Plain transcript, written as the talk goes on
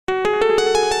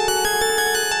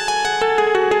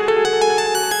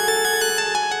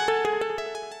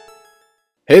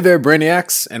Hey there,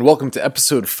 Brainiacs, and welcome to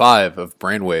episode 5 of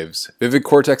Brainwaves, Vivid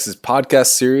Cortex's podcast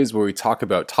series where we talk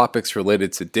about topics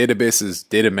related to databases,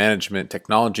 data management,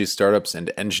 technology startups,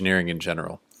 and engineering in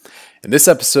general. In this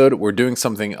episode, we're doing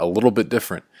something a little bit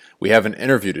different. We have an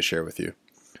interview to share with you.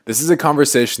 This is a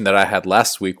conversation that I had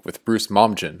last week with Bruce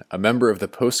Momjian, a member of the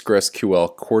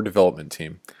PostgreSQL core development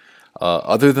team.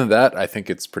 Other than that, I think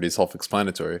it's pretty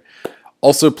self-explanatory.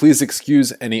 Also, please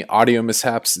excuse any audio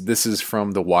mishaps. This is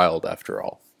from the wild, after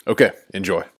all. Okay,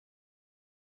 enjoy.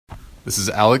 This is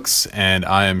Alex, and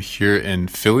I am here in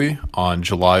Philly on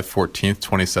July 14th,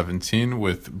 2017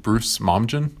 with Bruce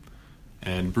Momjian.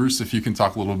 And Bruce, if you can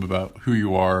talk a little bit about who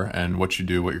you are and what you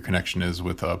do, what your connection is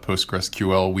with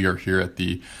PostgreSQL. We are here at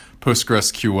the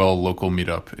PostgreSQL local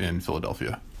meetup in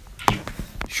Philadelphia.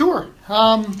 Sure.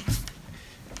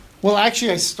 Well,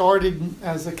 actually, I started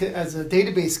as a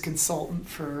database consultant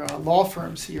for law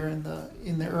firms here in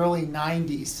the early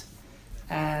 '90s,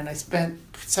 and I spent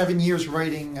 7 years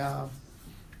writing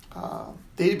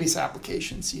database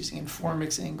applications using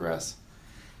Informix and Ingress.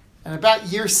 And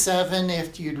about year 7,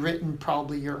 after you'd written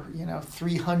probably your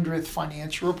 300th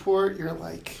financial report, you're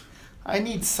like, I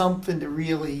need something to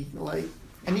really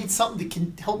I need something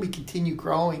to help me continue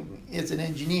growing as an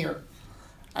engineer.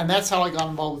 And that's how I got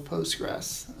involved with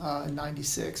Postgres in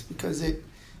 '96, because it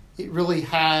really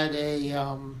had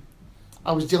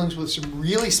I was dealing with some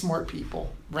really smart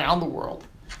people around the world,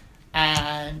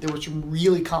 and there were some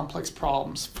really complex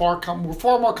problems, far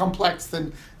more complex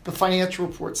than the financial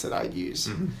reports that I'd use.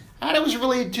 Mm-hmm. And it was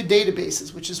related to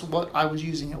databases, which is what I was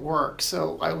using at work.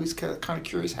 So I was kind of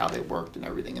curious how they worked and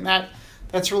everything. And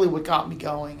that's really what got me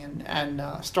going. And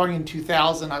starting in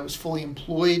 2000, I was fully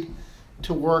employed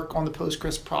to work on the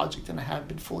Postgres project, and I have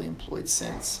been fully employed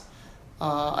since.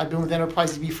 I've been with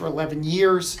Enterprise DB for 11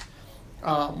 years.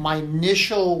 My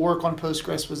initial work on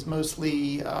Postgres was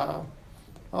mostly,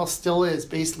 still is,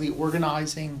 basically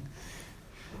organizing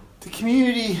the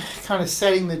community, kind of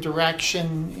setting the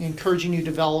direction, encouraging new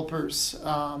developers,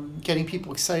 getting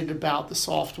people excited about the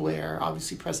software,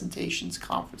 obviously presentations,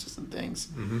 conferences, and things.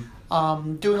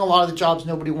 Mm-hmm. Doing a lot of the jobs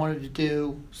nobody wanted to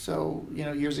do. So,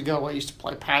 years ago I used to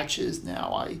apply patches.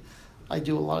 Now I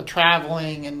do a lot of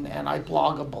traveling and I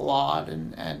blog a lot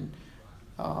and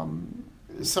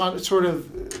so I sort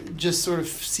of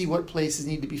see what places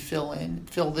need to be filled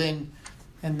in,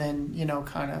 and then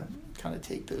kind of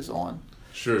take those on.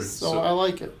 Sure. So I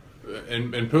like it.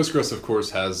 And Postgres, of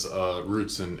course, has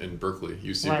roots in Berkeley,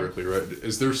 UC right. Berkeley, right?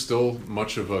 Is there still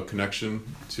much of a connection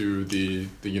to the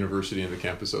university and the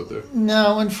campus out there?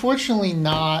 No, unfortunately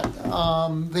not.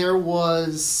 There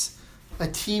was a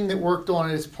team that worked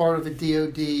on it as part of a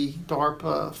DoD,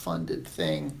 DARPA-funded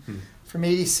thing from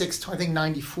 86 to, I think,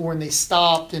 94, and they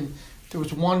stopped, and there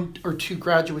was 1 or 2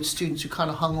 graduate students who kind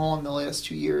of hung on the last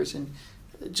 2 years and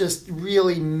just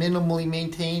really minimally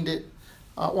maintained it.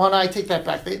 I take that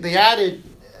back. They added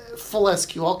full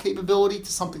SQL capability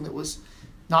to something that was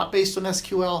not based on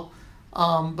SQL,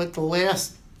 but the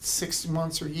last 6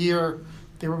 months or year,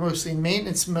 they were mostly in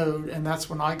maintenance mode, and that's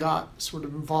when I got sort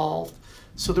of involved.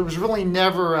 So there was really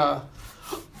never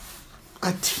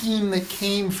a team that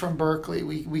came from Berkeley.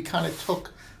 We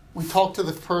talked to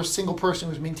the single person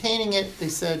who was maintaining it. They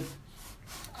said,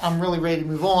 I'm really ready to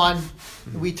move on.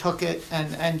 Mm-hmm. We took it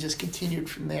and just continued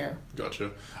from there.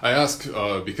 Gotcha. I ask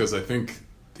because I think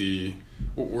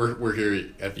we're here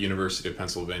at the University of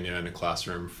Pennsylvania in a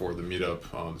classroom for the meetup.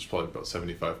 There's probably about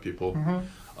 75 people.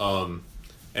 Mm-hmm.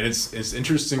 And it's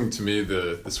interesting to me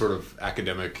the sort of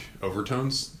academic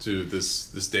overtones to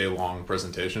this day-long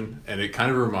presentation. And it kind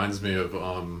of reminds me of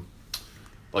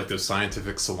like those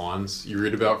scientific salons you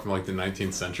read about from like the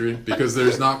 19th century, because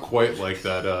there's not quite like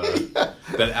that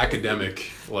that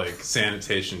academic like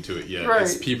sanitation to it yet. Right.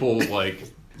 It's people like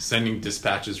sending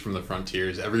dispatches from the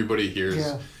frontiers. Everybody here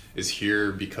is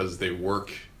here because they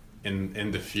work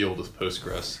in the field of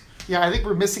Postgres. Yeah, I think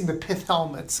we're missing the pith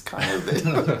helmets, kind of,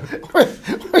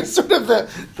 or sort of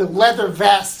the leather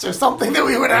vests or something that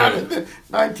we would have in the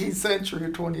 19th century or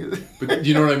 20th. But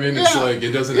you know what I mean? It's like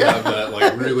it doesn't have that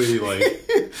like really like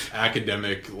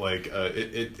academic like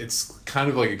it's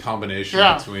kind of like a combination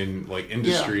between like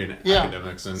industry and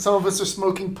academics. And some of us are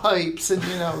smoking pipes and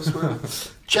sort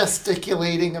of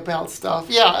gesticulating about stuff.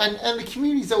 Yeah, and the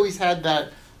community's always had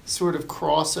that sort of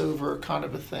crossover kind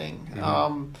of a thing.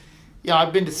 Mm-hmm.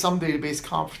 I've been to some database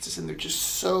conferences, and they're just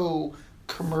so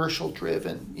commercial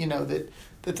driven,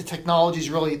 that the technology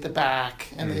is really at the back,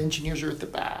 and the engineers are at the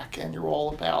back, and you're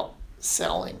all about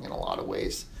selling in a lot of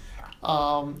ways.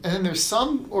 And then there's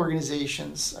some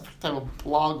organizations, I have a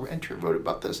blog entry wrote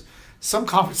about this, some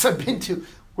conference I've been to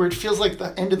where it feels like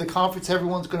the end of the conference,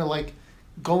 everyone's going to like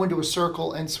go into a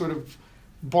circle and sort of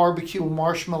barbecue a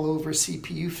marshmallow over a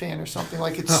CPU fan or something.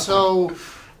 Like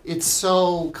it's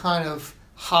so kind of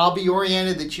hobby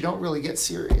oriented that you don't really get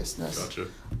seriousness. Gotcha.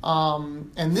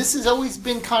 And this has always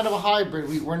been kind of a hybrid.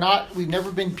 We've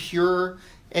never been pure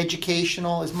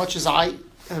educational as much as I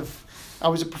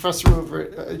was a professor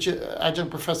adjunct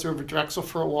professor over at Drexel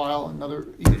for a while, another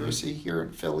university here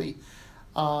in Philly.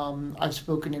 I've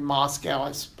spoken in Moscow.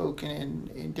 I've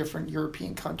spoken in different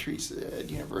European countries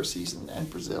at universities and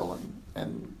Brazil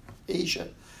and Asia.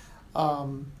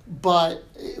 But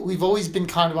we've always been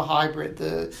kind of a hybrid.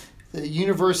 The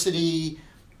university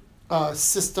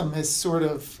system has sort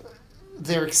of,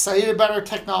 they're excited about our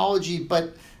technology,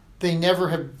 but they never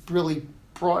have really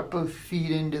brought both feet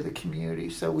into the community.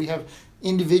 So we have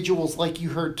individuals like you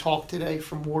heard talk today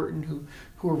from Wharton who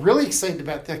are really excited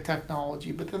about that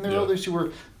technology, but then there are others who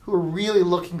are really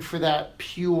looking for that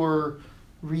pure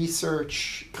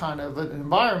research kind of an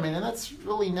environment, and that's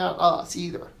really not us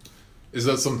either. Is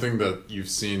that something that you've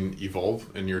seen evolve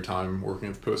in your time working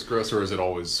with Postgres, or has it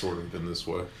always sort of been this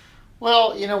way?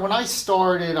 Well, when I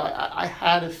started, I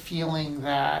had a feeling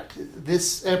that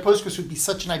Postgres would be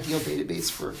such an ideal database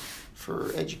for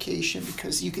education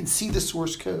because you can see the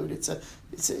source code. It's an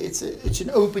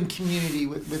open community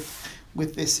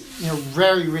with this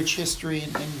very rich history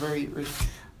and very rich.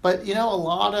 But a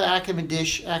lot of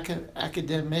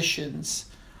academicians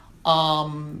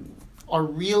are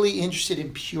really interested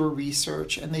in pure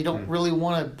research, and they don't really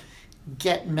want to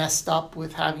get messed up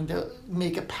with having to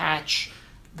make a patch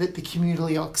that the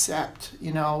community will accept,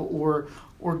 or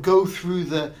go through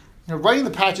the, writing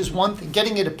the patch is one thing,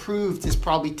 getting it approved is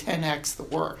probably 10x the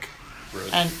work.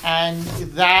 Right. And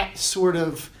that sort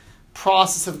of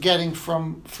process of getting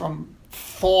from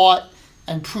thought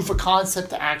and proof of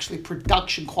concept to actually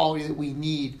production quality that we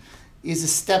need is a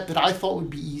step that I thought would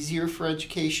be easier for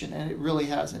education, and it really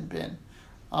hasn't been.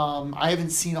 I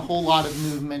haven't seen a whole lot of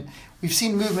movement. We've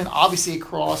seen movement obviously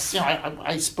across,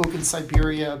 I spoke in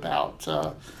Siberia about,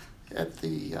 at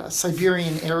the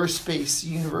Siberian Aerospace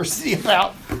University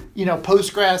about,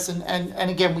 Postgres,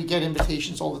 and again, we get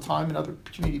invitations all the time, and other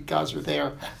community guys are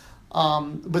there.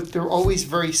 But they're always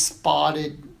very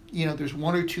spotted. There's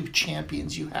one or two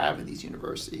champions you have in these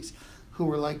universities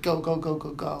who are like, go, go, go,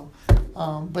 go, go.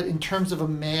 But in terms of a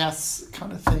mass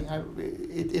kind of thing,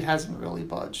 it hasn't really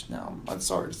budged now. I'm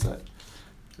sorry to say.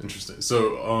 Interesting.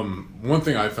 So one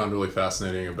thing I found really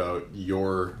fascinating about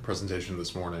your presentation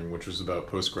this morning, which was about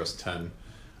Postgres 10,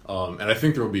 and I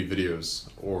think there will be videos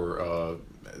or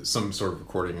some sort of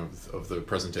recording of the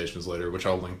presentations later, which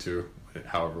I'll link to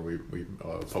however we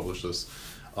publish this.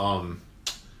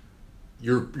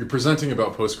 You're presenting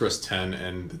about Postgres 10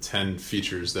 and the 10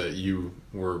 features that you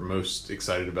were most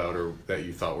excited about or that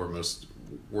you thought were most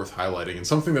worth highlighting. And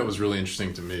something that was really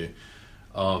interesting to me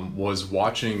was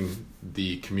watching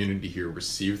the community here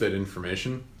receive that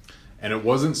information. And it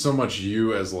wasn't so much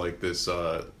you as like this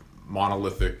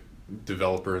monolithic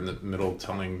developer in the middle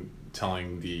telling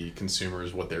the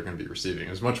consumers what they're going to be receiving.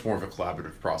 It was much more of a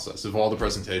collaborative process. Of all the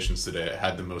presentations today, it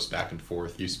had the most back and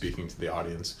forth, you speaking to the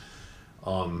audience.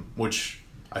 Which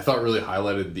I thought really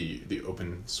highlighted the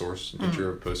open source nature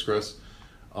of Postgres.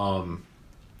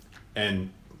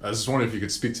 And I was just wondering if you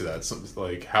could speak to that.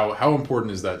 Like how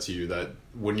important is that to you, that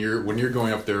when you're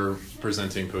going up there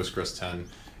presenting Postgres 10,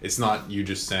 it's not you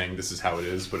just saying this is how it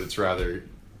is, but it's rather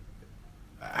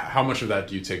how much of that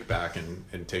do you take back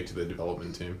and take to the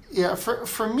development team? Yeah,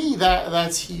 for me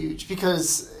that's huge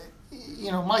because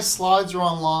my slides are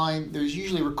online. There's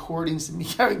usually recordings of me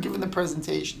having given the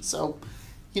presentation. So,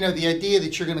 the idea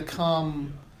that you're going to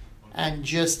come and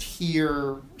just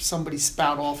hear somebody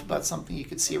spout off about something you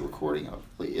could see a recording of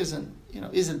really isn't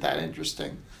that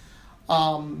interesting.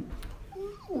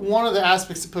 One of the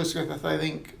aspects of Postgres, I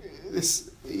think,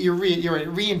 you're right, it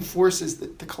reinforces the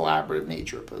collaborative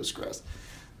nature of Postgres.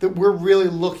 That we're really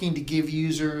looking to give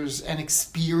users an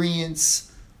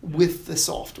experience with the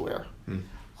software.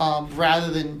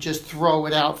 Rather than just throw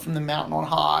it out from the mountain on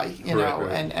high,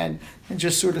 Right. And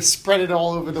just sort of spread it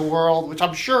all over the world, which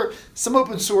I'm sure some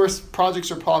open source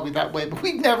projects are probably that way, but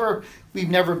we've never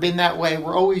been that way.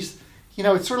 We're always,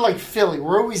 it's sort of like Philly.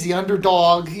 We're always the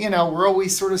underdog, we're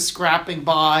always sort of scrapping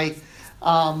by,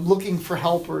 looking for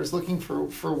helpers, looking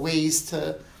for ways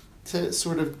to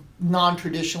sort of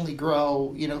non-traditionally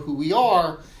grow, who we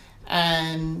are.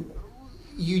 And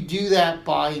you do that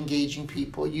by engaging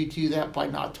people. You do that by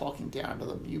not talking down to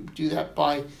them. You do that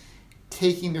by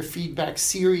taking their feedback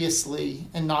seriously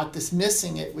and not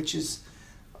dismissing it, which is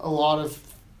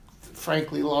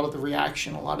frankly, a lot of the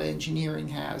reaction a lot of engineering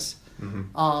has.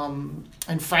 Mm-hmm.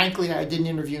 And frankly, I did an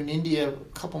interview in India a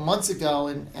couple months ago,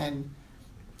 and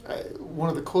one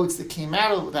of the quotes that came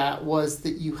out of that was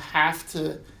that you have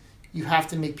to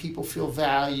make people feel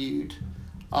valued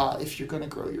if you're going to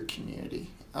grow your community.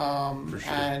 For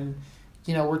sure. And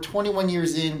we're 21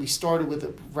 years in. We started with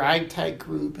a ragtag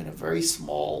group and a very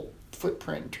small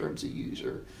footprint in terms of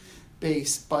user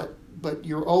base, but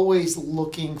you're always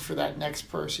looking for that next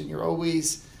person. You're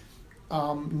always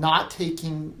not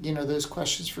taking those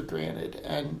questions for granted,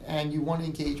 and you want to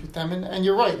engage with them. And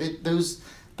you're right,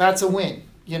 that's a win.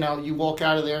 You walk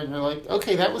out of there and you're like,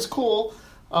 okay, that was cool.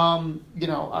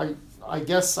 I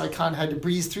guess I kind of had to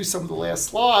breeze through some of the last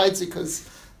slides because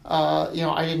I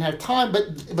didn't have time.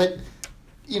 But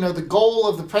the goal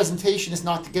of the presentation is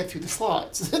not to get through the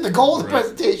slides. The goal of the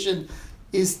presentation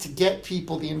is to get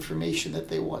people the information that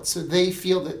they want, so they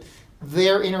feel that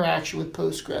their interaction with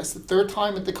Postgres, the third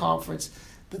time at the conference,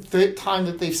 the third time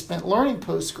that they've spent learning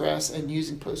Postgres and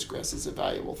using Postgres is a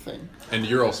valuable thing. And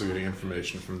you're also getting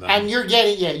information from them. And you're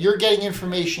getting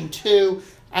information too.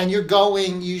 And you're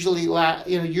going usually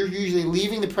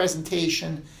leaving the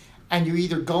presentation, and you're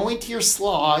either going to your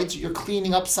slides, you're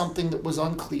cleaning up something that was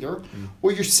unclear,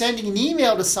 or you're sending an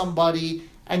email to somebody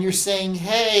and you're saying,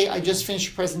 hey, I just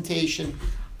finished a presentation.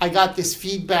 I got this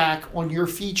feedback on your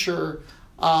feature.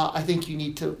 I think you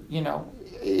need to,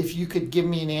 if you could give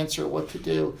me an answer what to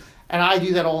do. And I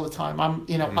do that all the time. I'm,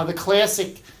 the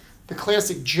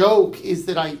classic joke is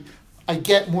that I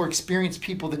get more experienced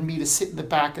people than me to sit in the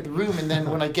back of the room, and then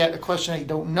when I get a question I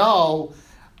don't know,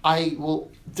 I will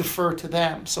defer to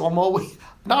them. So I'm always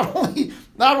not only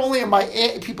am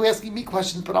I people asking me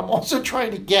questions, but I'm also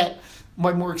trying to get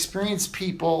my more experienced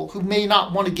people who may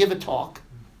not want to give a talk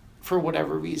for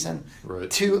whatever reason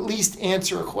to at least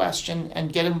answer a question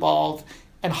and get involved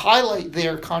and highlight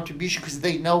their contribution because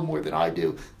they know more than I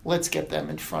do. Let's get them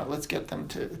in front. Let's get them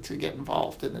to get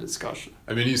involved in the discussion.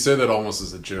 I mean, you say that almost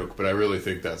as a joke, but I really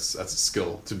think that's a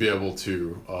skill to be able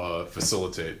to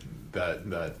facilitate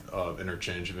that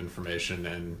interchange of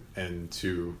information and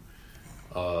to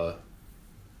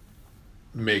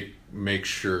make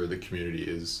sure the community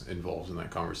is involved in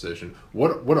that conversation.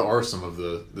 What are some of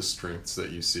the strengths that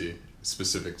you see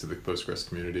specific to the Postgres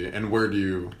community, and where do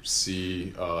you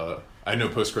see? I know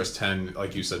Postgres 10,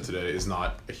 like you said today, is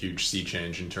not a huge sea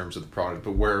change in terms of the product,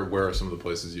 but where are some of the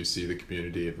places you see the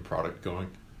community and the product going?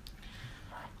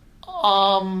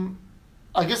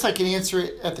 I guess I can answer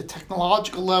it at the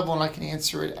technological level, and I can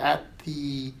answer it at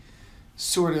the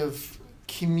sort of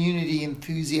community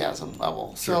enthusiasm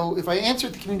level. Sure. So if I answer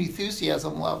at the community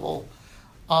enthusiasm level,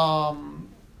 I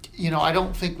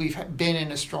don't think we've been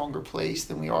in a stronger place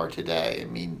than we are today. I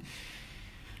mean,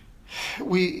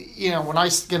 when I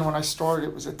started,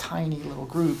 it was a tiny little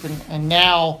group, and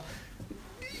now,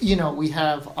 we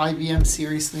have IBM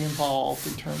seriously involved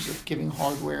in terms of giving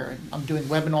hardware, and I'm doing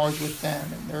webinars with them,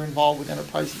 and they're involved with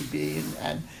Enterprise DB,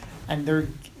 and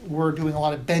we're doing a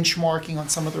lot of benchmarking on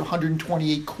some of their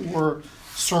 128 core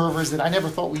servers that I never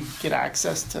thought we'd get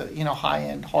access to,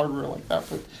 high-end hardware like that.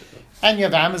 And you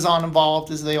have Amazon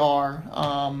involved as they are.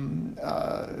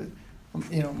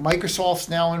 Microsoft's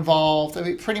now involved. I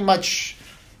mean, pretty much,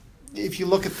 if you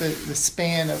look at the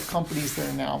span of companies that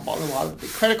are now involved, a lot of the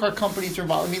credit card companies are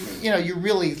involved. I mean, you're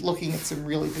really looking at some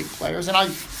really big players. And I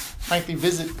frankly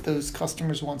visit those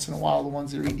customers once in a while, the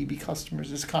ones that are EDB customers.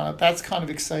 That's kind of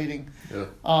exciting. Yeah.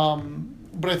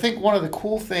 But I think one of the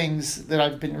cool things that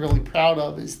I've been really proud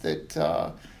of is that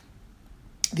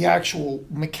the actual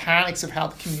mechanics of how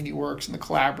the community works and the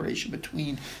collaboration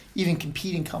between even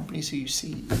competing companies who you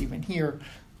see even here,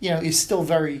 is still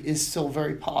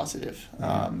very positive.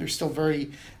 There's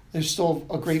still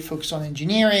a great focus on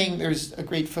engineering. There's a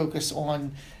great focus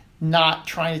on not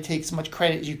trying to take as much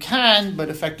credit as you can, but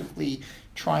effectively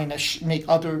trying to make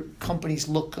other companies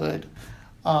look good,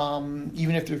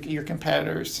 even if they're your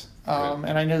competitors.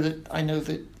 And I know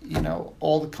that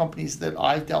all the companies that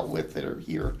I've dealt with that are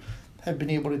here have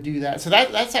been able to do that. So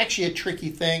that's actually a tricky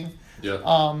thing. Yeah.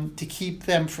 To keep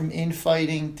them from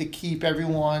infighting, to keep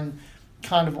everyone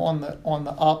kind of on the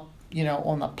up,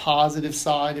 on the positive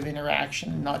side of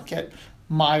interaction, and not get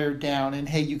mired down in,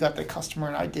 hey, you got the customer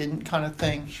and I didn't, kind of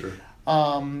thing. Sure.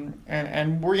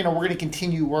 And we're going to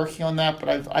continue working on that, but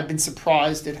I've been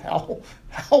surprised at how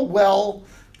well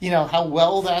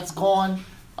that's gone.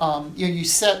 You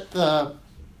set the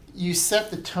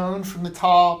tone from the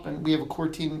top, and we have a core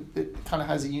team that kind of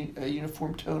has a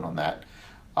uniform tone on that.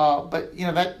 But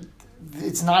that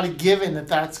it's not a given that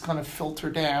that's going to filter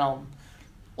down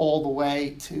all the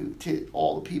way to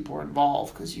all the people who are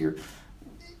involved, because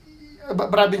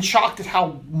But I've been shocked at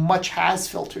how much has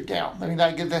filtered down. I mean,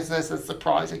 that's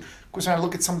surprising. Of course, when I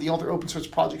look at some of the other open source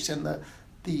projects in the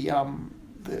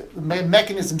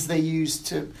mechanisms they use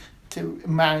to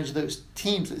manage those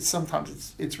teams,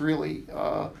 sometimes it's really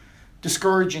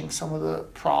discouraging, some of the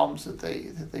problems that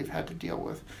they've had to deal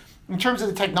with. In terms of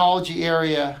the technology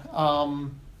area,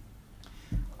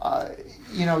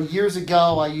 years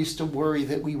ago I used to worry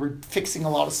that we were fixing a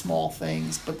lot of small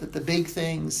things, but that the big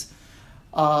things,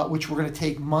 which were going to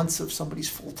take months of somebody's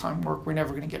full-time work, we're never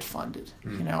going to get funded.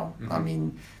 I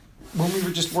mean, when we were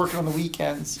just working on the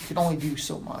weekends, you could only do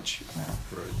so much.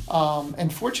 Right.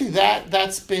 And fortunately,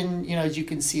 that's been, as you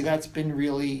can see, that's been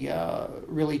really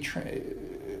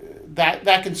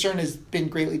that concern has been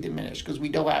greatly diminished, because we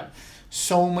do have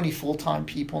so many full-time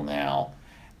people now,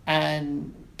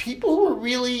 and people who are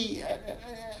really,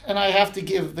 and I have to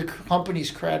give the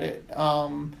companies credit,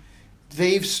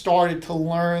 they've started to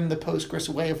learn the Postgres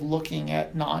way of looking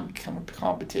at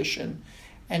non-competition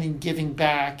and in giving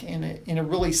back in a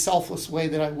really selfless way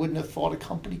that I wouldn't have thought a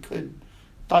company could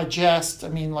digest. I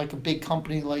mean, like a big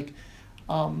company like,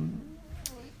 I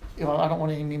don't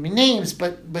want to name names,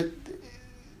 but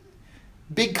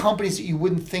big companies that you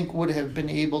wouldn't think would have been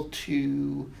able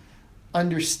to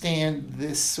understand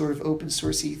this sort of open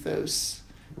source ethos,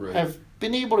 right, have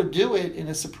been able to do it in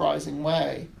a surprising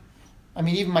way. I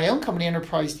mean, even my own company,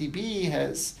 Enterprise DB,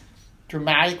 has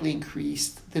dramatically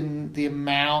increased the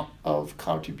amount of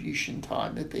contribution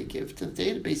time that they give to the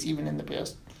database, even in the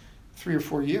past 3 or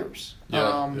 4 years.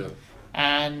 Yeah.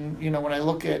 And when I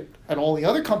look at all the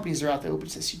other companies that are out there,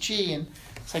 OpenSSG and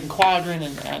Second Quadrant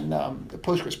and the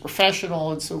Postgres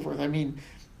Professional and so forth, I mean,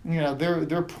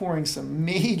 they're pouring some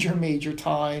major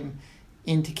time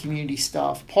into community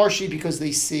stuff, partially because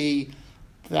they see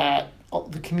that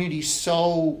the community is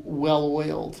so well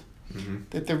oiled,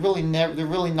 that they're really not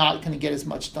going to get as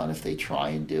much done if they try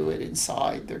and do it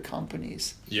inside their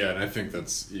companies. Yeah, and I think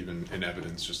that's even in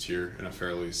evidence just here in a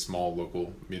fairly small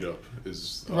local meetup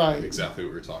is right. Exactly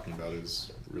what we're talking about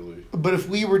is really. But if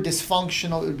we were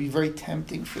dysfunctional, it would be very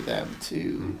tempting for them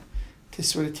to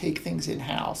sort of take things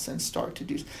in-house and start to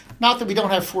do. Not that we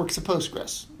don't have forks of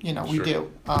Postgres. We Sure.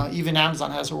 do. Even Amazon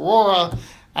has Aurora,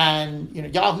 and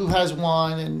Yahoo has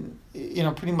one, and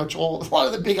pretty much a lot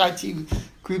of the big IT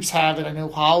groups have it. I know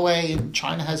Huawei in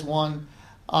China has one.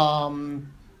 But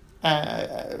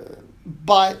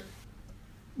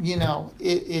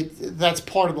that's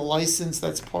part of the license.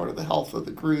 That's part of the health of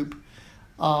the group.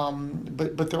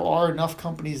 But there are enough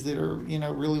companies that are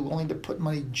really willing to put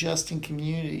money just in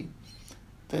community.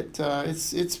 That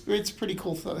it's pretty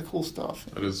cool stuff.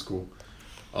 That is cool.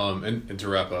 And to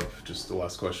wrap up, just the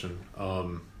last question.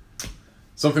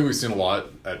 Something we've seen a lot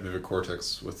at Vivid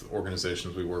Cortex with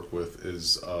organizations we work with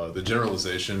is the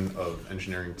generalization of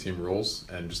engineering team roles.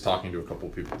 And just talking to a couple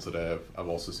of people today, I've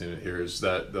also seen it here, is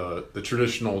that the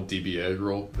traditional DBA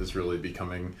role is really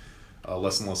becoming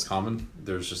less and less common.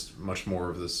 There's just much more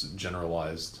of this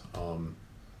generalized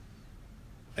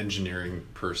engineering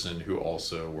person who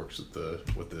also works with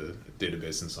the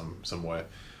database in some way.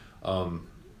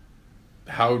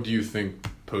 How do you think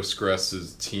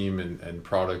Postgres' team and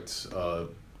product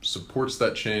supports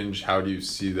that change? How do you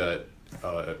see that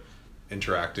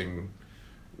interacting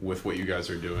with what you guys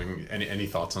are doing? Any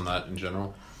thoughts on that in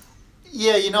general?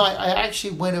 Yeah, I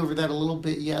actually went over that a little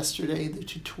bit yesterday, the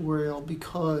tutorial,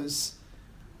 because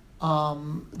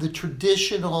the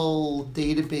traditional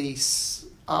database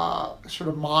sort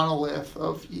of monolith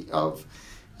of the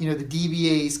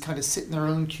DBAs kind of sit in their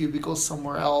own cubicle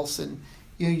somewhere else, and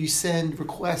you send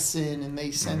requests in and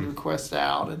they send requests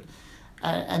out,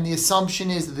 and the assumption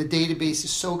is that the database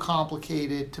is so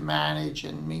complicated to manage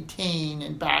and maintain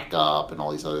and back up and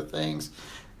all these other things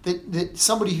that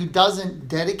somebody who doesn't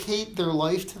dedicate their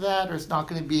life to that is not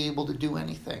going to be able to do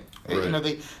anything.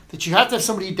 Right. That you have to have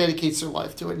somebody who dedicates their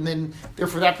life to it, and then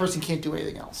therefore that person can't do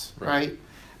anything else, right?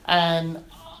 And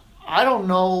I don't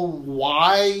know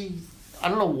why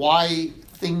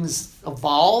things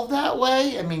evolved that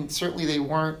way. I mean, certainly they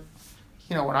weren't.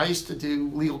 When I used to do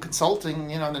legal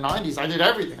consulting, in the 90s, I did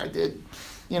everything. I did,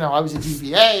 I was a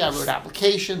DBA. I wrote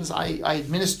applications. I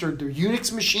administered their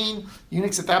Unix machine.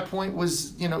 Unix at that point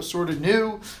was, sort of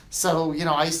new. So,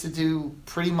 I used to do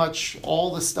pretty much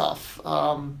all the stuff.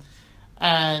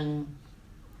 And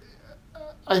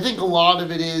I think a lot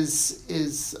of it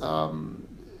is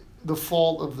the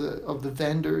fault of the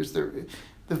vendors. The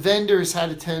vendors had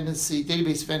a tendency,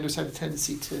 database vendors had a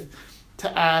tendency to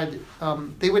add,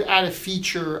 they would add a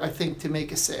feature, I think, to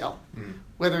make a sale.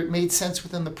 Whether it made sense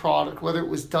within the product, whether it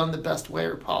was done the best way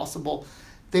or possible.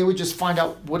 They would just find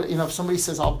out what, if somebody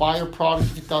says, I'll buy your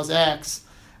product if it does X,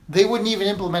 they wouldn't even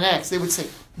implement X. They would say,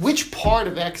 which part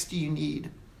of X do you need?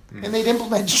 And they'd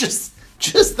implement just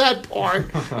just that part,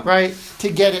 right, to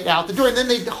get it out the door. And then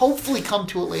they'd hopefully come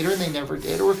to it later, and they never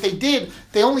did. Or if they did,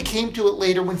 they only came to it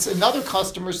later when another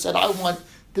customer said, I want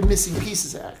the missing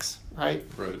pieces X, right?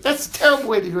 That's a terrible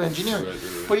way to do engineering. Right.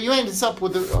 But you end up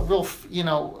with a real,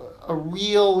 a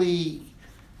really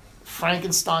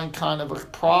Frankenstein kind of a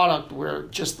product where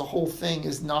just the whole thing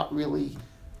is not really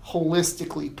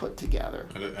holistically put together.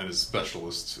 And a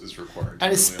specialist is required.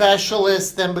 And a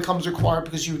specialist then becomes required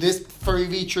because this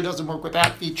feature doesn't work with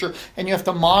that feature, and you have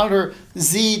to monitor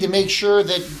Z to make sure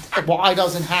that Y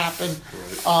doesn't happen.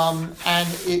 Right.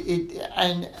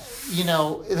 And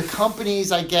the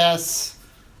companies, I guess,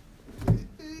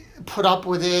 put up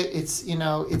with it. It's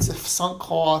a sunk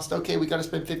cost. Okay, we got to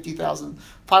spend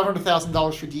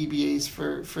 $500,000 for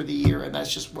DBAs for the year, and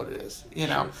that's just what it is.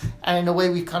 Sure. And in a way,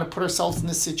 we've kind of put ourselves in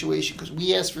this situation because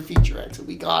we asked for feature X and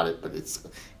we got it, but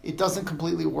it doesn't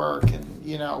completely work, and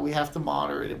we have to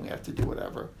monitor it and we have to do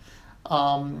whatever.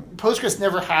 Postgres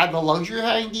never had the luxury of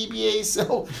having DBAs,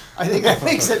 so I think that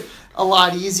makes it a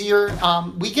lot easier.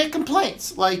 We get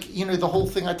complaints like the whole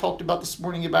thing I talked about this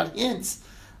morning about hints.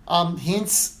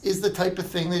 Hints is the type of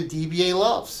thing that a DBA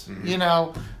loves.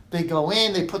 Mm-hmm. They go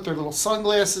in, they put their little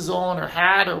sunglasses on or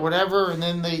hat or whatever, and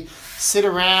then they sit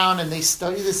around and they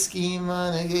study the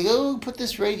schema, and they go, put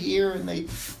this right here, and and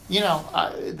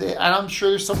I'm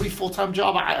sure there's somebody full-time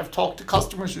job. I've talked to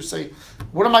customers who say,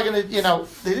 what am I going to,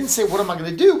 they didn't say, what am I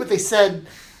going to do, but they said,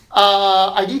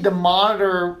 I need to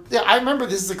monitor. Yeah, I remember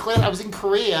this is a class, I was in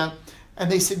Korea,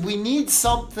 and they said, we need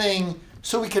something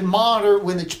so we can monitor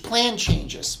when the plan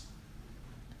changes.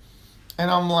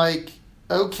 And I'm like,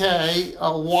 okay,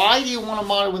 why do you want to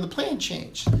monitor when the plan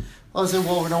changed? Well, I said,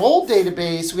 in an old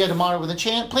database, we had to monitor when the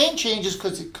plan changes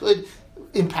because it could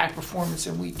impact performance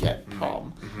and we'd get a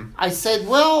problem. Mm-hmm. I said,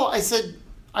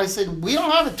 we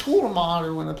don't have a tool to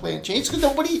monitor when the plan changes because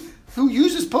nobody who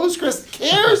uses Postgres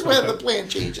cares when the plan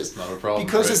changes. It's not a problem.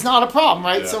 Because it's not a problem,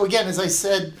 right? Yeah. So again, as I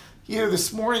said, either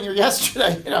this morning or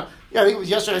yesterday, I think it was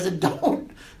yesterday, I said, don't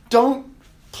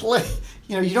play,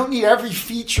 you don't need every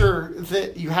feature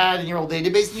that you had in your old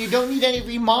database, and you don't need any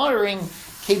remonitoring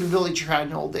capability you had in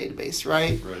your old database,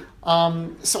 right?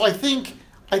 So I think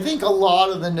a lot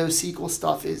of the NoSQL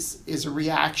stuff is a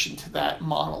reaction to that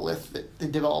monolith that the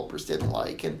developers didn't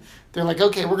like. And they're like,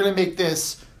 okay, we're going to make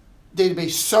this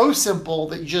database so simple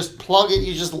that you just plug it,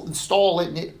 you just install it,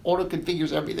 and it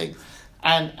auto-configures everything.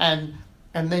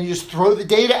 And then you just throw the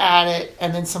data at it,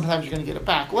 and then sometimes you're going to get it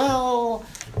back. Well,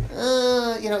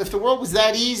 if the world was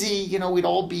that easy, we'd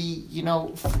all be,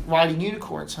 riding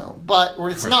unicorns home. Or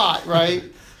it's not, right?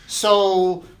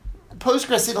 So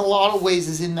Postgres, in a lot of ways,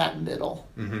 is in that middle.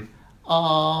 Mm-hmm.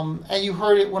 And you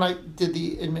heard it when I did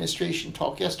the administration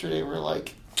talk yesterday. We're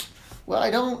like,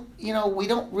 well, we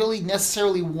don't really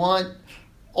necessarily want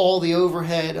all the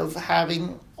overhead of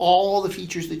having all the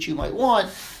features that you might want.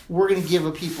 We're going to give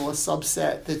people a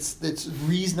subset that's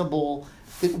reasonable,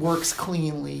 that works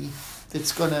cleanly,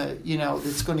 that's going to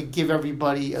give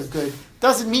everybody a good.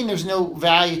 Doesn't mean there's no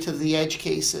value to the edge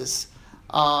cases,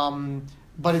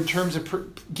 but in terms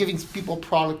of giving people a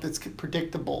product that's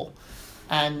predictable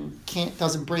and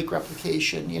doesn't break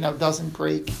replication, doesn't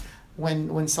break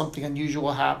when something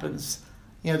unusual happens.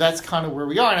 That's kind of where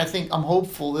we are, and I'm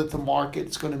hopeful that the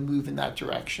market's going to move in that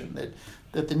direction. That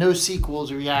the NoSQL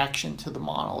is a reaction to the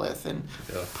monolith, and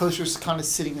Postgres is kind of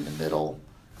sitting in the middle,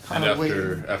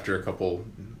 after a couple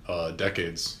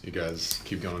decades, you guys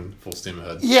keep going full steam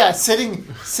ahead. Yeah, sitting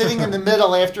in the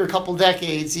middle after a couple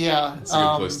decades. Yeah, it's a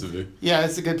good place to be. Yeah,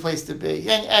 it's a good place to be,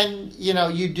 and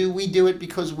we do it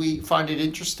because we find it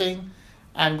interesting,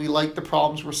 and we like the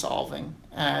problems we're solving,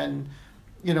 and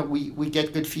we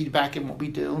get good feedback in what we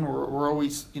do, and we're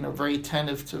always very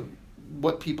attentive to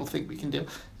what people think we can do.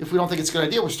 If we don't think it's a good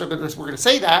idea, we're going to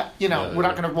say that. We're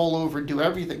not going to roll over and do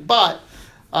everything. But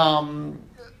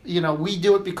we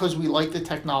do it because we like the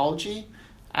technology,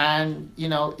 and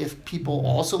if people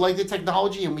also like the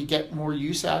technology and we get more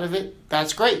use out of it,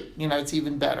 that's great. It's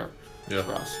even better for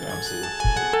us. Yeah. Absolutely.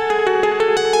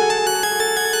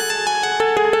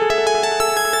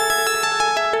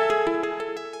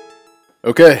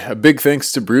 Okay, a big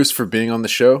thanks to Bruce for being on the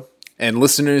show. And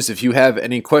listeners, if you have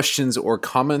any questions or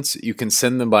comments, you can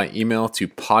send them by email to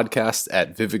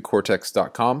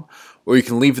podcast@vividcortex.com, or you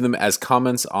can leave them as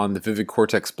comments on the Vivid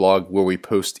Cortex blog where we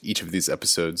post each of these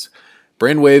episodes.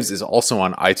 Brainwaves is also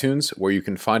on iTunes, where you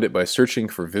can find it by searching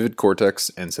for Vivid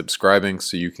Cortex and subscribing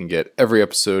so you can get every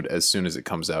episode as soon as it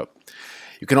comes out.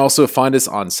 You can also find us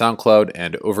on SoundCloud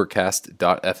and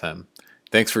Overcast.fm.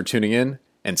 Thanks for tuning in,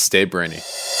 and stay brainy.